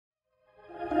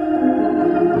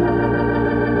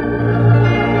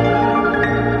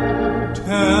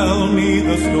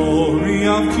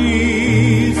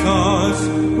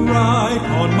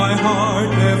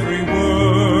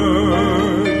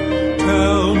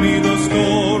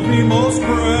most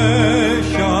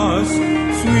precious,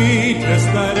 sweetest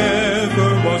that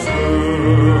ever was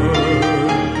heard.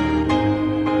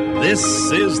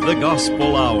 This is the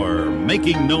Gospel Hour,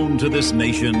 making known to this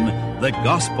nation the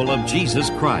gospel of Jesus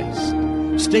Christ.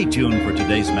 Stay tuned for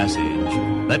today's message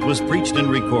that was preached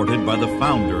and recorded by the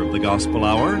founder of the Gospel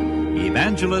Hour,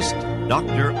 Evangelist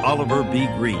Dr. Oliver B.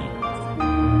 Green.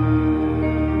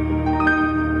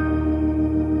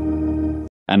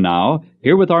 And now,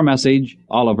 here with our message,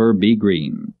 Oliver B.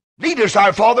 Green. Lead us,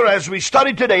 our Father, as we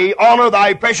study today, honor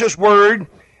thy precious word,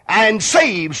 and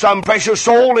save some precious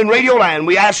soul in Radio Land.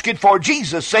 We ask it for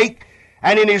Jesus' sake,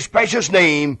 and in his precious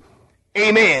name,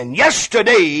 amen.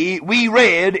 Yesterday, we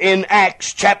read in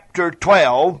Acts chapter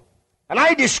 12, and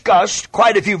I discussed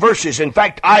quite a few verses. In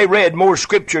fact, I read more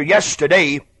scripture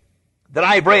yesterday than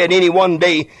I've read any one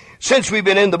day since we've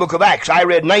been in the book of Acts. I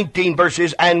read 19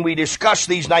 verses, and we discussed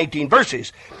these 19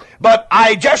 verses. But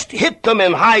I just hit them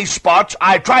in high spots.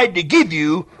 I tried to give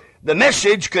you the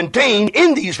message contained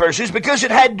in these verses because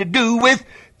it had to do with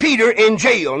Peter in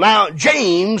jail. Now,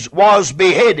 James was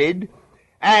beheaded,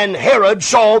 and Herod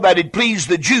saw that it pleased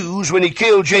the Jews when he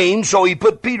killed James, so he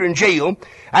put Peter in jail,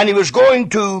 and he was going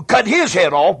to cut his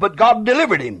head off, but God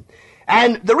delivered him.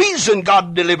 And the reason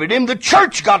God delivered him, the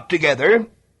church got together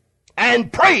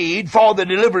and prayed for the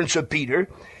deliverance of Peter,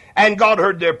 and God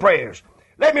heard their prayers.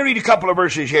 Let me read a couple of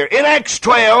verses here. In Acts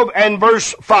 12 and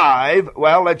verse 5,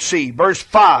 verse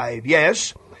 5,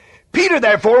 yes. Peter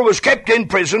therefore was kept in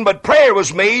prison, but prayer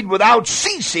was made without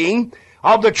ceasing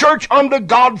of the church unto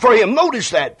God for him. Notice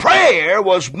that. Prayer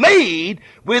was made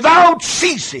without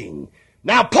ceasing.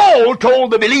 Now, Paul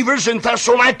told the believers in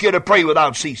Thessalonica to pray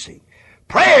without ceasing.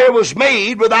 Prayer was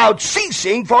made without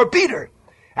ceasing for Peter.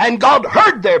 And God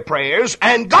heard their prayers,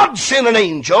 and God sent an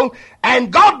angel,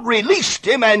 and God released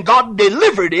him, and God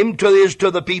delivered him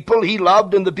to the people he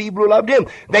loved and the people who loved him.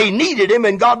 They needed him,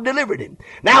 and God delivered him.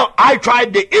 Now, I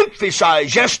tried to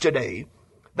emphasize yesterday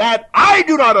that I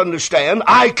do not understand,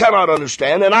 I cannot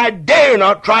understand, and I dare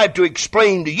not try to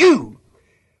explain to you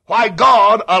why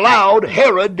God allowed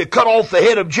Herod to cut off the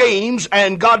head of James,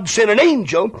 and God sent an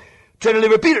angel to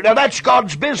deliver Peter. Now, that's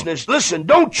God's business. Listen,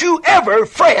 don't you ever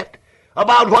fret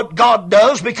about what God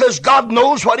does, because God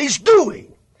knows what he's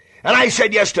doing. And I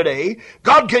said yesterday,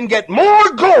 God can get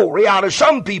more glory out of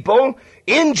some people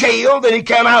in jail than he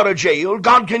can out of jail.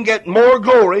 God can get more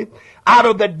glory out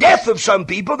of the death of some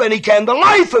people than he can the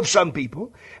life of some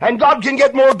people. And God can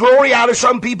get more glory out of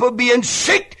some people being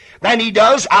sick than he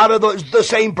does out of the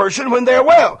same person when they're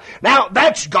well. Now,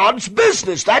 that's God's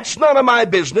business. That's none of my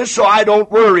business, so I don't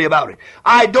worry about it.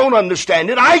 I don't understand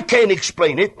it. I can't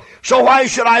explain it, so why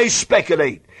should I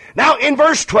speculate? Now, in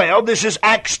verse 12, this is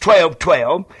Acts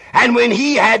 12:12, and when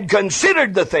he had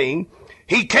considered the thing,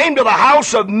 he came to the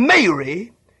house of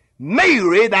Mary.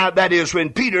 Mary, now that is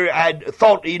when Peter had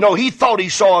thought, he thought he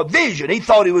saw a vision. He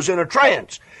thought he was in a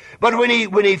trance. But when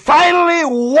he finally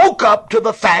woke up to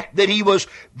the fact that he was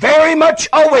very much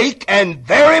awake and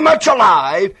very much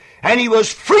alive, and he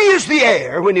was free as the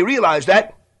air, when he realized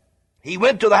that, he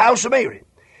went to the house of Mary,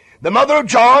 the mother of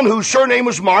John, whose surname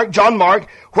was Mark, John Mark,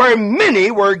 where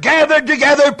many were gathered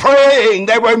together praying.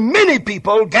 There were many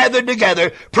people gathered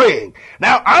together praying.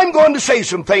 Now, I'm going to say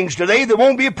some things today that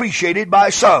won't be appreciated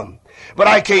by some, but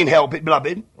I can't help it,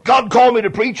 beloved. God called me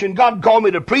to preach, and God called me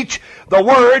to preach the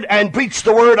Word, and preach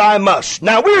the Word I must.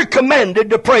 Now, we're commanded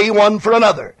to pray one for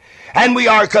another. And we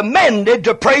are commanded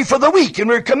to pray for the weak, and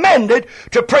we're commanded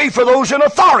to pray for those in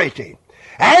authority.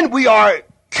 And we are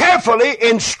carefully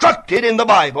instructed in the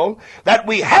Bible that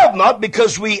we have not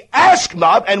because we ask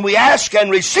not, and we ask and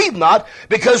receive not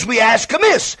because we ask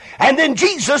amiss. And then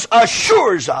Jesus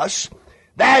assures us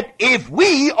that if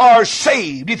we are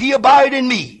saved, if ye abide in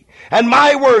me, and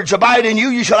my words abide in you,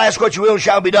 you shall ask what you will, and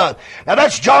shall be done. Now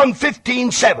that's John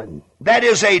 15:7. That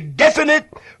is a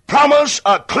definite promise,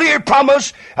 a clear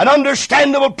promise, an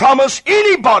understandable promise.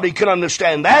 Anybody can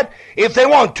understand that if they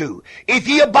want to. If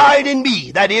ye abide in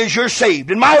me, that is, you're saved,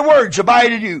 and my words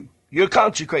abide in you, you're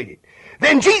consecrated.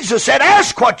 Then Jesus said,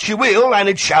 ask what you will, and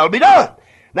it shall be done.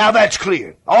 Now that's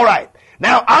clear. All right.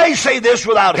 Now I say this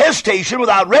without hesitation,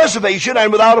 without reservation,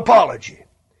 and without apology.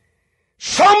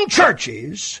 Some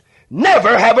churches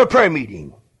never have a prayer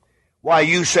meeting. Why,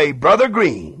 you say, Brother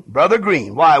Green,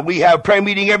 why, we have prayer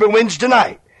meeting every Wednesday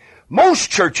night. Most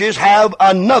churches have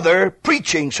another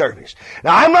preaching service.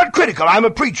 Now, I'm not critical. I'm a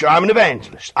preacher. I'm an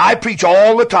evangelist. I preach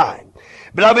all the time.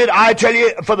 Beloved, I tell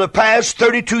you, for the past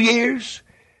 32 years,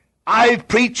 I've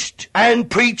preached and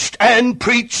preached and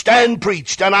preached and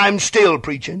preached, and I'm still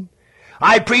preaching.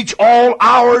 I preach all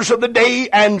hours of the day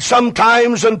and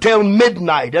sometimes until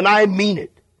midnight, and I mean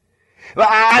it.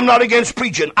 I'm not against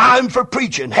preaching. I'm for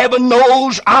preaching. Heaven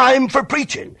knows I'm for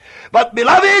preaching. But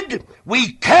beloved,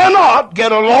 we cannot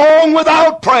get along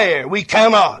without prayer. We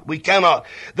cannot. We cannot.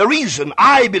 The reason,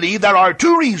 I believe there are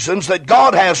two reasons that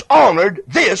God has honored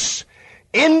this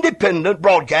independent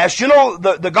broadcast. You know,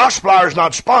 the gospel hour is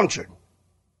not sponsored.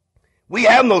 We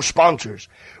have no sponsors.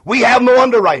 We have no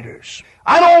underwriters.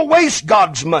 I don't waste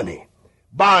God's money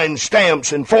buying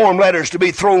stamps and form letters to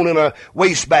be thrown in a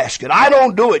wastebasket. I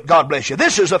don't do it, God bless you.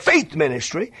 This is a faith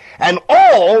ministry, and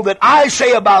all that I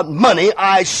say about money,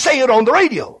 I say it on the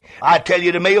radio. I tell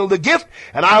you to mail the gift,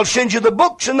 and I'll send you the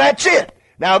books, and that's it.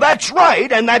 Now, that's right,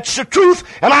 and that's the truth,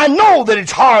 and I know that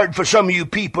it's hard for some of you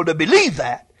people to believe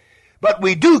that, but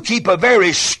we do keep a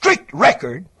very strict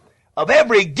record of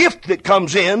every gift that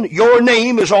comes in. Your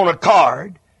name is on a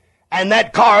card, and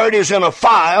that card is in a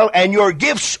file, and your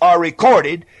gifts are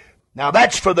recorded. Now,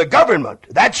 that's for the government.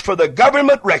 That's for the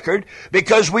government record,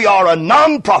 because we are a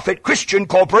non-profit Christian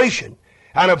corporation.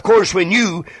 And, of course, when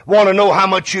you want to know how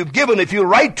much you've given, if you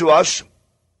write to us,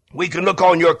 we can look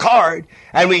on your card,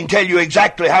 and we can tell you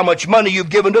exactly how much money you've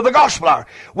given to the Gospel Hour.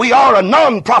 We are a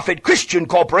non-profit Christian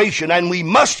corporation, and we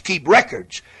must keep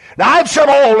records. Now, I've said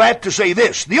all that to say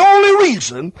this. The only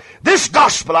reason this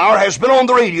Gospel Hour has been on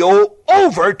the radio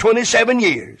over 27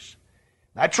 years.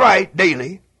 That's right,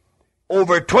 daily.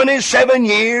 Over 27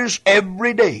 years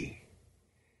every day.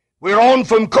 We're on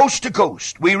from coast to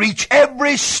coast. We reach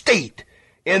every state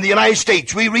in the United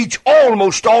States. We reach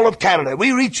almost all of Canada.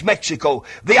 We reach Mexico,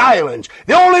 the islands.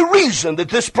 The only reason that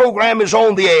this program is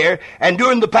on the air, and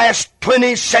during the past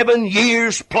 27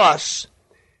 years plus,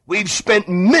 we've spent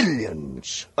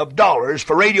millions of dollars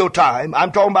for radio time.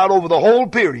 I'm talking about over the whole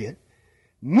period.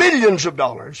 Millions of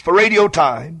dollars for radio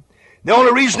time. The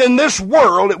only reason in this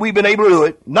world that we've been able to do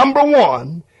it, number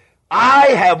one, I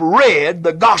have read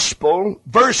the gospel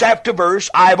verse after verse.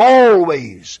 I've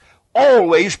always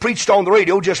preached on the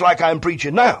radio just like I'm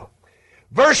preaching now.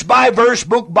 Verse by verse,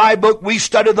 book by book, we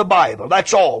study the Bible.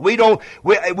 That's all. We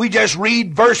just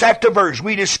read verse after verse.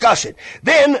 We discuss it.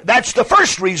 Then, that's the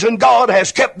first reason God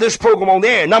has kept this program on the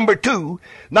air. Number two,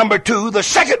 the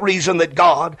second reason that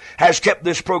God has kept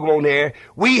this program on the air,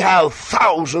 we have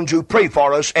thousands who pray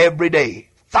for us every day.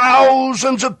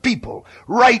 Thousands of people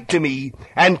write to me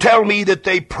and tell me that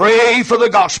they pray for the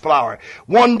Gospel Hour.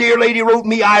 One dear lady wrote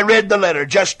me, I read the letter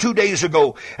just 2 days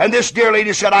ago, and this dear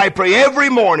lady said, I pray every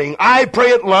morning, I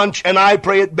pray at lunch, and I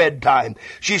pray at bedtime.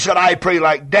 She said, I pray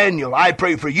like Daniel, I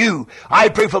pray for you, I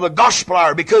pray for the Gospel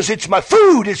Hour, because it's my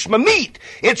food, it's my meat,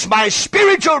 it's my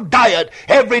spiritual diet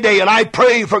every day, and I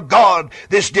pray for God.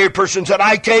 This dear person said,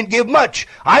 I can't give much,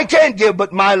 I can't give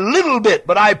but my little bit,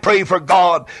 but I pray for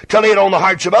God to lay it on the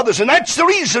hearts of others, and that's the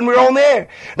reason we're on there.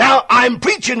 Now, I'm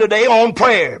preaching today on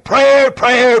prayer.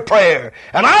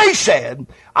 And I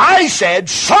said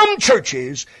some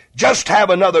churches just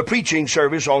have another preaching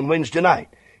service on Wednesday night.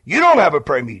 You don't have a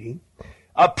prayer meeting.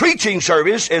 A preaching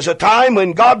service is a time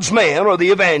when God's man, or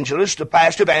the evangelist, the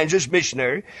pastor, evangelist,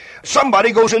 missionary,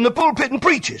 somebody goes in the pulpit and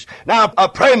preaches. Now, a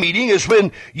prayer meeting is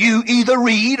when you either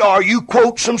read or you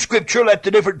quote some scripture, let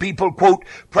the different people quote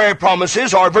prayer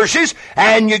promises or verses,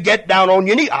 and you get down on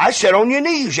your knees. I said on your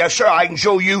knees. Yes, sir. I can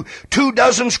show you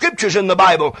 24 scriptures in the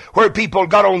Bible where people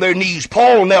got on their knees.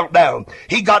 Paul knelt down.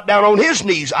 He got down on his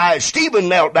knees. Stephen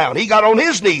knelt down. He got on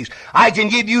his knees. I can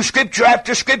give you scripture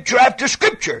after scripture after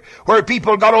scripture where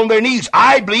people got on their knees.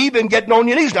 I believe in getting on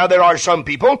your knees. Now, there are some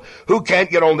people who can't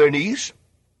get on their knees.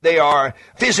 They are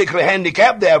physically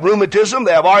handicapped. They have rheumatism.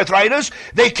 They have arthritis.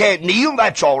 They can't kneel.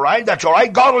 That's all right. That's all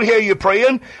right. God will hear you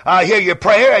praying, hear your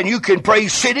prayer, and you can pray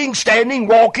sitting, standing,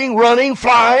 walking, running,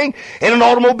 flying, in an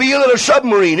automobile, in a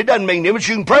submarine. It doesn't make any difference.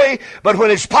 You can pray, but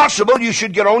when it's possible, you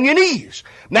should get on your knees.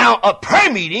 Now, a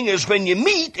prayer meeting is when you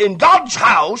meet in God's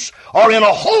house or in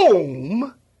a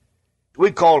home. We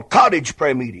call cottage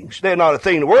prayer meetings. They're not a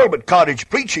thing in the world, but cottage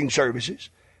preaching services.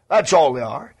 That's all they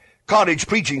are. Cottage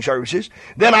preaching services.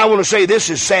 Then I want to say this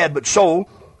is sad but so.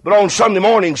 But on Sunday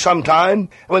morning sometime,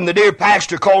 when the dear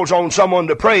pastor calls on someone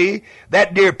to pray,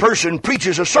 that dear person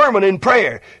preaches a sermon in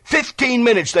prayer. 15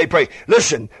 minutes they pray.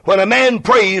 Listen, when a man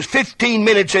prays 15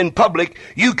 minutes in public,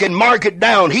 you can mark it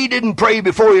down. He didn't pray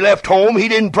before he left home. He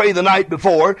didn't pray the night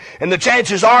before. And the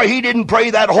chances are he didn't pray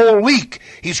that whole week.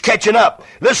 He's catching up.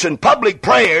 Listen, public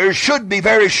prayers should be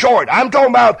very short. I'm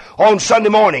talking about on Sunday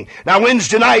morning. Now,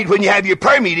 Wednesday night, when you have your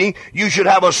prayer meeting, you should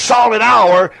have a solid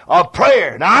hour of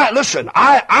prayer. Now, listen,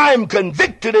 I'm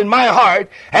convicted in my heart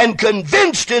and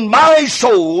convinced in my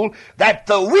soul that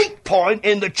the weak point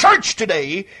in the church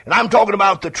today, and I'm talking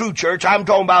about the true church, I'm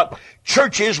talking about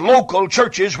churches, local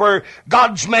churches where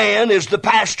God's man is the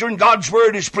pastor and God's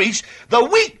word is preached, the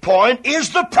weak point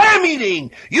is the prayer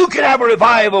meeting. You can have a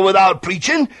revival without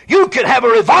preaching. You can have a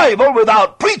revival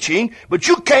without preaching, but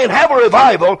you can't have a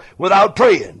revival without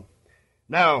praying.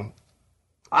 Now,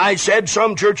 I said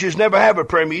some churches never have a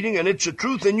prayer meeting, and it's the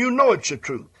truth, and you know it's the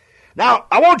truth. Now,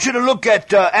 I want you to look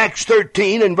at Acts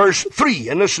 13 and verse 3,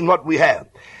 and listen what we have.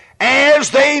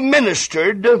 As they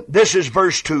ministered, this is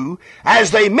verse 2,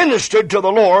 as they ministered to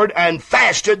the Lord and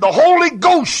fasted, the Holy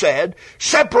Ghost said,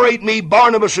 Separate me,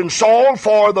 Barnabas and Saul,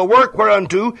 for the work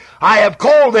whereunto I have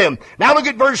called them. Now look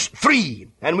at verse 3,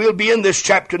 and we'll be in this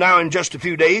chapter now in just a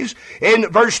few days. In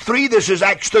verse 3, this is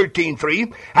Acts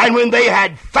 13:3, and when they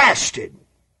had fasted,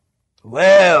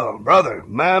 well, brother,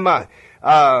 my.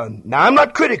 Now, I'm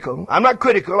not critical.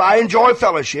 I enjoy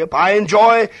fellowship. I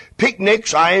enjoy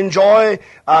picnics. I enjoy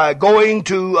going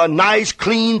to a nice,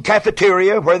 clean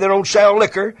cafeteria where they don't sell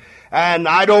liquor. And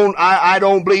I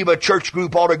don't believe a church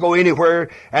group ought to go anywhere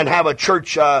and have a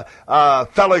church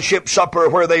fellowship supper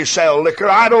where they sell liquor.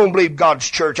 I don't believe God's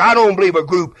church. I don't believe a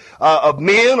group of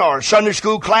men or a Sunday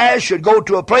school class should go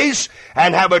to a place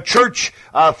and have a church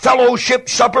fellowship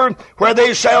supper where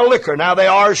they sell liquor. Now, there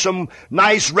are some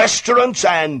nice restaurants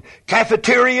and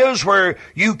cafeterias where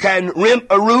you can rent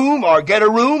a room or get a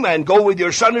room and go with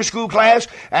your Sunday school class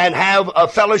and have a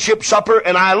fellowship supper,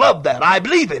 and I love that. I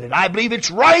believe in it. I believe it's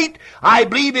right. I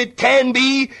believe it can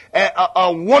be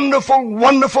a wonderful,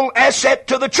 wonderful asset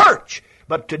to the church.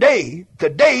 But today,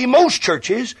 most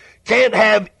churches can't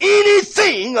have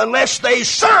anything unless they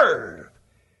serve.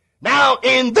 Now,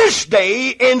 in this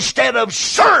day, instead of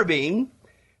serving,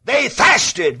 they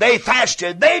fasted. They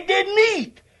didn't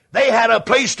eat. They had a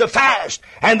place to fast,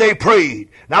 and they prayed.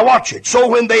 Now watch it. So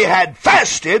when they had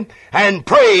fasted and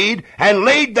prayed and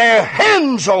laid their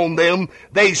hands on them,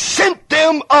 they sent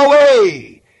them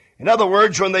away. In other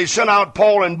words, when they sent out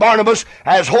Paul and Barnabas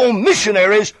as home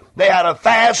missionaries, they had a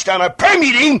fast and a prayer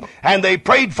meeting, and they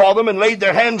prayed for them and laid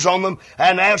their hands on them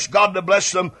and asked God to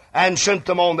bless them and sent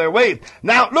them on their way.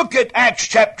 Now look at Acts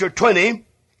chapter 20.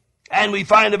 And we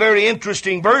find a very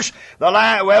interesting verse.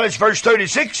 It's verse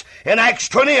 36 in Acts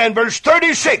 20 and verse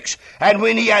 36. And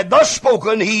when he had thus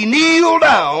spoken, he kneeled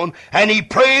down and he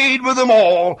prayed with them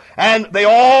all. And they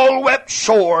all wept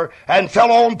sore and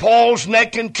fell on Paul's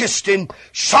neck and kissed him,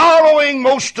 sorrowing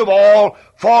most of all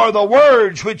for the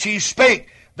words which he spake,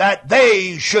 that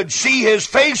they should see his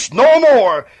face no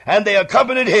more. And they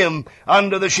accompanied him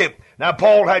unto the ship. Now,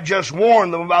 Paul had just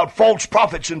warned them about false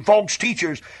prophets and false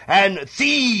teachers and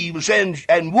thieves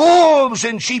and wolves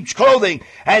in sheep's clothing.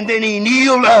 And then he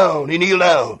kneeled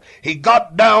down. He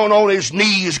got down on his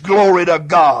knees, glory to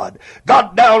God.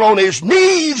 Got down on his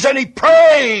knees and he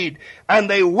prayed. And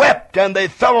they wept and they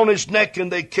fell on his neck and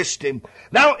they kissed him.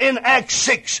 Now in Acts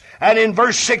 6 and in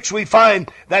verse 6 we find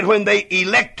that when they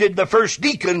elected the first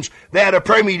deacons, they had a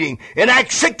prayer meeting. In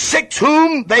Acts 6:6,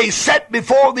 whom they set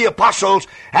before the apostles,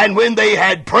 and when they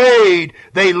had prayed,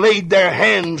 they laid their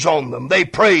hands on them. They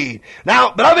prayed.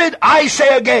 Now, beloved, I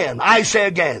say again,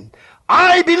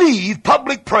 I believe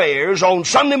public prayers on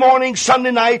Sunday morning,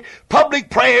 Sunday night, public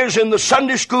prayers in the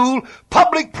Sunday school,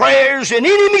 public prayers in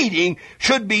any meeting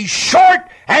should be short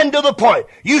and to the point.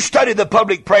 You study the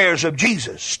public prayers of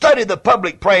Jesus. Study the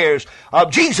public prayers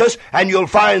of Jesus, and you'll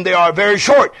find they are very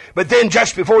short. But then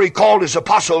just before he called his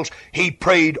apostles, he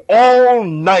prayed all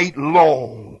night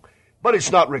long. But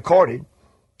it's not recorded.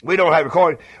 We don't have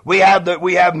recorded. We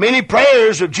have many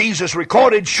prayers of Jesus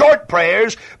recorded, short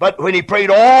prayers, but when he prayed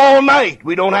all night,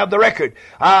 we don't have the record,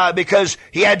 because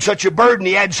he had such a burden,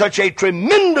 he had such a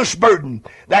tremendous burden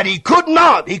that he could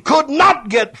not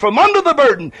get from under the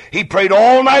burden. He prayed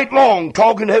all night long,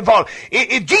 talking to his Father.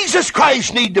 If Jesus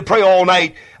Christ need to pray all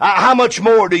night, how much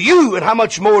more do you and how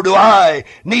much more do I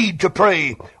need to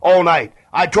pray all night?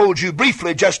 I told you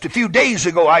briefly just a few days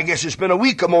ago, I guess it's been a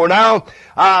week or more now,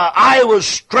 I was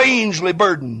strangely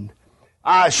burdened.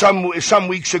 Some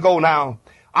weeks ago now,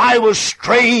 I was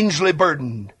strangely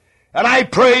burdened. And I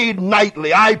prayed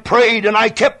nightly. I prayed and I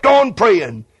kept on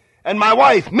praying. And my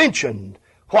wife mentioned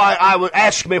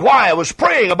asked me why I was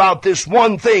praying about this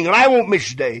one thing, and I won't miss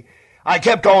today. I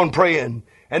kept on praying.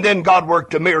 And then God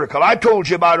worked a miracle. I told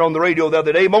you about it on the radio the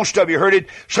other day. Most of you heard it.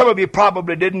 Some of you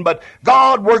probably didn't. But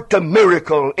God worked a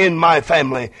miracle in my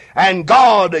family. And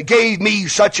God gave me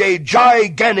such a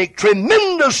gigantic,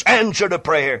 tremendous answer to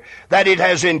prayer that it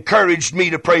has encouraged me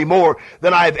to pray more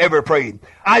than I've ever prayed.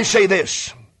 I say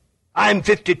this. I'm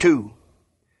 52.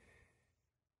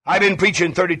 I've been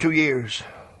preaching 32 years.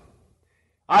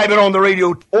 I've been on the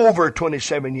radio over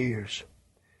 27 years.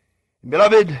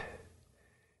 Beloved,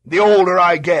 the older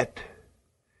I get.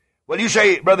 Well, you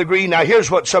say, Brother Green, now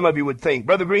here's what some of you would think.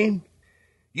 Brother Green,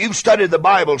 you've studied the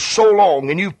Bible so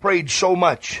long and you've prayed so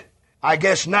much. I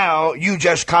guess now you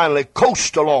just kindly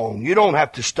coast along. You don't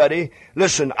have to study.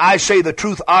 Listen, I say the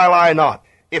truth, I lie not.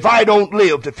 If I don't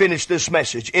live to finish this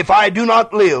message, if I do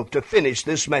not live to finish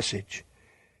this message,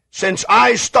 since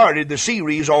I started the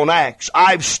series on Acts,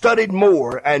 I've studied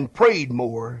more and prayed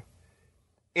more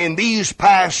in these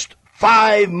past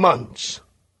 5 months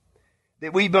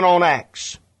that we've been on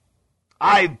Acts.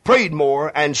 I've prayed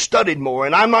more and studied more,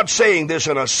 and I'm not saying this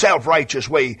in a self-righteous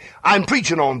way. I'm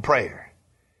preaching on prayer.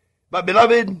 But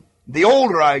beloved, the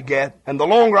older I get and the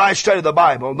longer I study the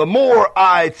Bible, the more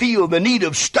I feel the need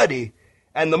of study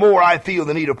and the more I feel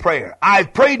the need of prayer.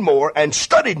 I've prayed more and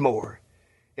studied more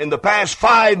in the past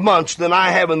 5 months than I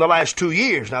have in the last 2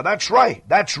 years. Now that's right.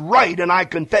 That's right, and I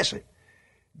confess it.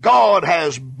 God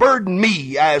has burdened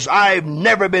me as I've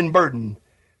never been burdened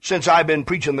since I've been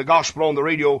preaching the gospel on the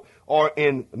radio or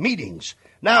in meetings.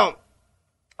 Now,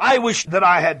 I wish that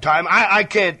I had time. I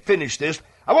can't finish this.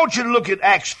 I want you to look at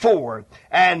Acts 4,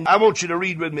 and I want you to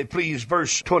read with me, please,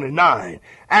 verse 29.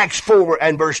 Acts 4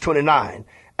 and verse 29.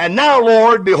 And now,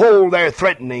 Lord, behold their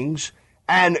threatenings,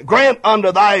 and grant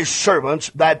unto thy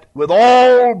servants that with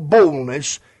all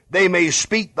boldness they may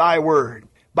speak thy word,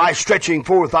 by stretching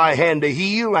forth thy hand to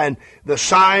heal, and the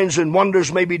signs and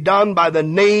wonders may be done by the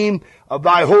name of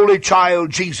thy holy child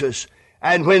Jesus.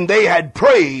 And when they had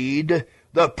prayed,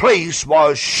 the place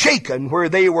was shaken where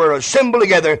they were assembled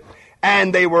together,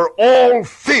 and they were all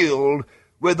filled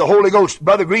with the Holy Ghost.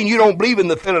 Brother Green, you don't believe in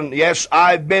the filling. Yes,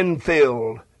 I've been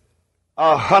filled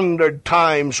 100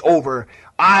 times over.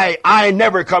 I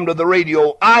never come to the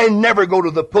radio. I never go to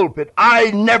the pulpit.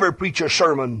 I never preach a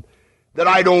sermon that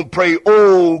I don't pray,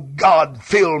 oh God,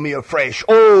 fill me afresh.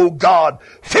 Oh God,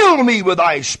 fill me with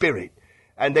thy Spirit.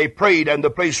 And they prayed, and the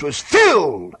place was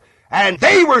filled. And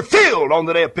they were filled on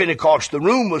the day of Pentecost. The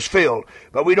room was filled.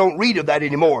 But we don't read of that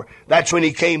anymore. That's when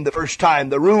he came the first time.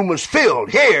 The room was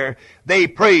filled. Here, they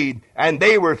prayed, and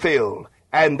they were filled.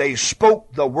 And they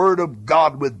spoke the word of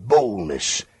God with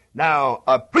boldness. Now,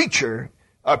 a preacher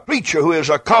who is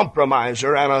a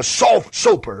compromiser and a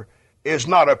soft-soaper is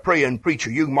not a praying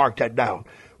preacher. You can mark that down.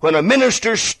 When a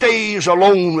minister stays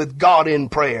alone with God in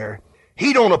prayer,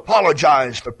 he don't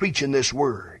apologize for preaching this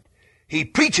word. He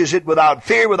preaches it without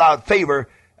fear, without favor,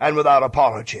 and without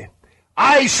apology.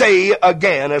 I say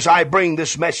again, as I bring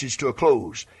this message to a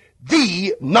close,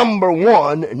 the number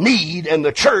one need in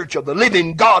the church of the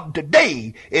living God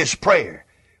today is prayer.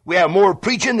 We have more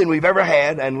preaching than we've ever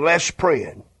had and less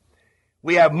praying.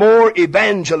 We have more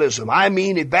evangelism. I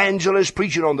mean evangelists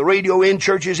preaching on the radio, in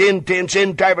churches, in tents,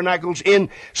 in tabernacles, in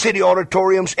city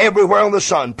auditoriums, everywhere on the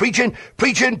sun. Preaching.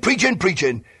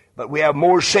 But we have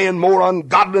more sin, more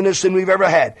ungodliness than we've ever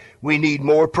had. We need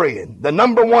more praying. The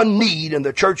number one need in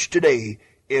the church today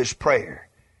is prayer.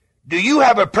 Do you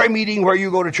have a prayer meeting where you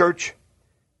go to church?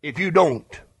 If you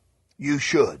don't, you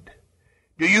should.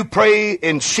 Do you pray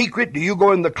in secret? Do you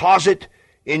go in the closet,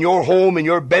 in your home, in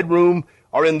your bedroom,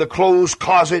 or in the closed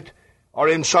closet, or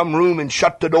in some room and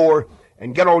shut the door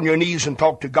and get on your knees and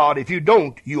talk to God? If you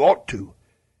don't, you ought to.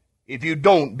 If you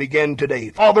don't, begin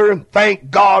today. Father,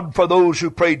 thank God for those who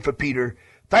prayed for Peter.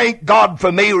 Thank God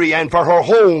for Mary and for her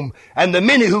home and the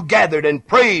many who gathered and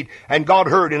prayed, and God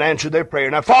heard and answered their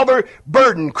prayer. Now, Father,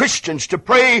 burden Christians to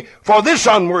pray for this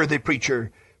unworthy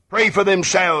preacher. Pray for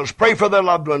themselves. Pray for their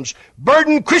loved ones.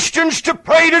 Burden Christians to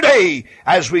pray today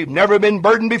as we've never been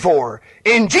burdened before.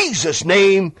 In Jesus'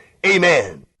 name,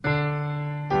 amen.